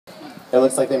It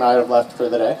looks like they might have left for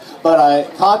the day.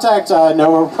 But contact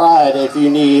Nova Pride if you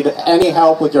need any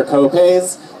help with your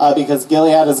copays, because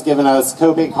Gilead has given us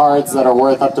copay cards that are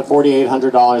worth up to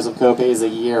 $4,800 of copays a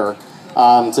year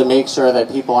to make sure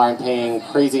that people aren't paying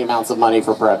crazy amounts of money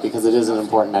for PrEP, because it is an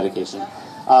important medication.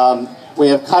 We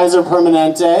have Kaiser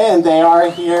Permanente, and they are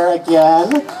here again.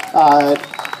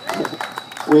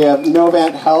 We have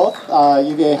Novant Health,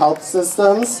 UVA Health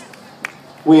Systems.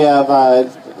 We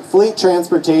have Fleet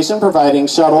Transportation providing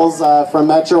shuttles from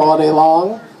Metro all day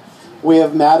long. We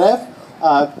have Matif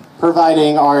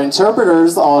providing our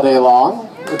interpreters all day long,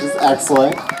 which is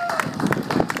excellent.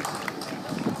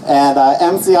 And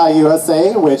MCI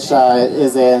USA, which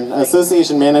is an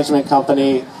association management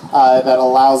company that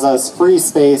allows us free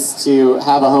space to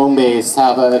have a home base,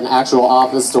 have an actual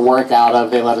office to work out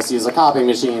of. They let us use their copy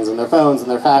machines and their phones and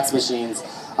their fax machines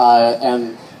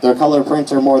and their color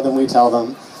printer more than we tell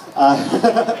them.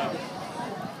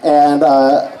 And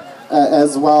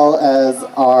as well as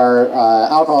our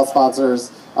alcohol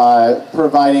sponsors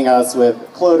providing us with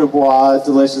Clos du Bois,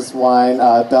 delicious wine,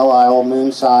 Belle Isle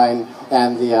Moonshine,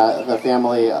 and the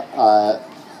family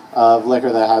of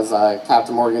liquor that has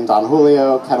Captain Morgan, Don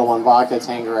Julio, Kettle One Vodka,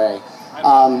 Tanqueray.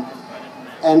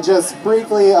 And just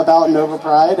briefly about Nova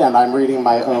Pride, and I'm reading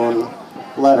my own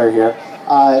letter here.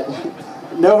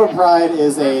 Nova Pride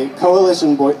is a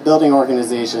coalition building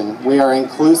organization. We are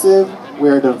inclusive, we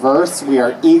are diverse, we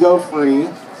are ego-free.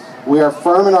 We are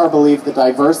firm in our belief that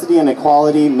diversity and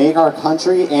equality make our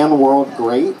country and world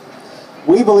great.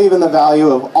 We believe in the value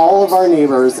of all of our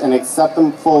neighbors and accept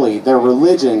them fully, their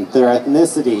religion, their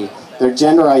ethnicity, their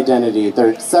gender identity,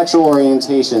 their sexual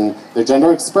orientation, their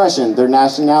gender expression, their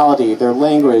nationality, their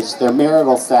language, their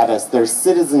marital status, their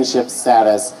citizenship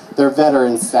status, their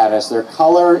veteran status, their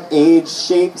color, age,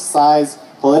 shape, size,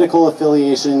 political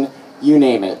affiliation, you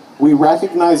name it. We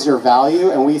recognize your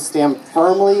value and we stand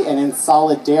firmly and in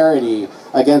solidarity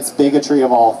against bigotry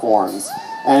of all forms.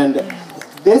 And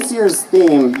this year's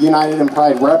theme, United in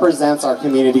Pride, represents our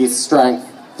community's strength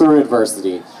through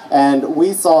adversity. And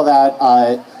we saw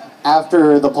that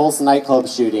after the Pulse nightclub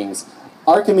shootings.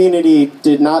 Our community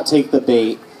did not take the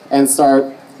bait and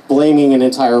start blaming an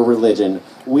entire religion.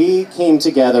 We came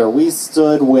together, we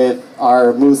stood with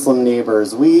our Muslim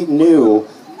neighbors. We knew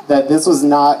that this was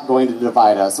not going to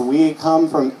divide us. We come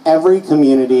from every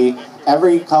community,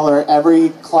 every color, every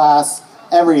class,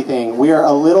 everything. We are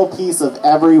a little piece of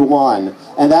everyone.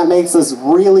 And that makes us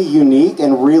really unique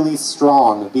and really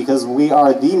strong, because we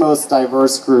are the most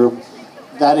diverse group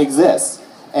that exists.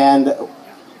 And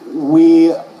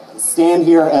we stand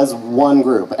here as one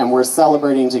group, and we're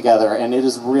celebrating together, and it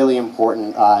is really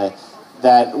important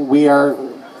that we are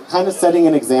kind of setting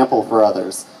an example for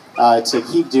others to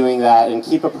keep doing that and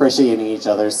keep appreciating each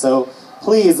other. So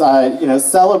please,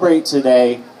 celebrate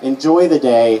today, enjoy the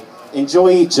day,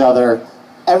 enjoy each other.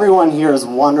 Everyone here is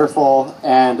wonderful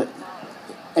and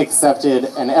accepted,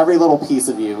 and every little piece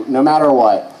of you, no matter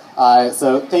what.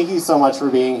 So thank you so much for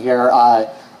being here,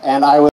 and I would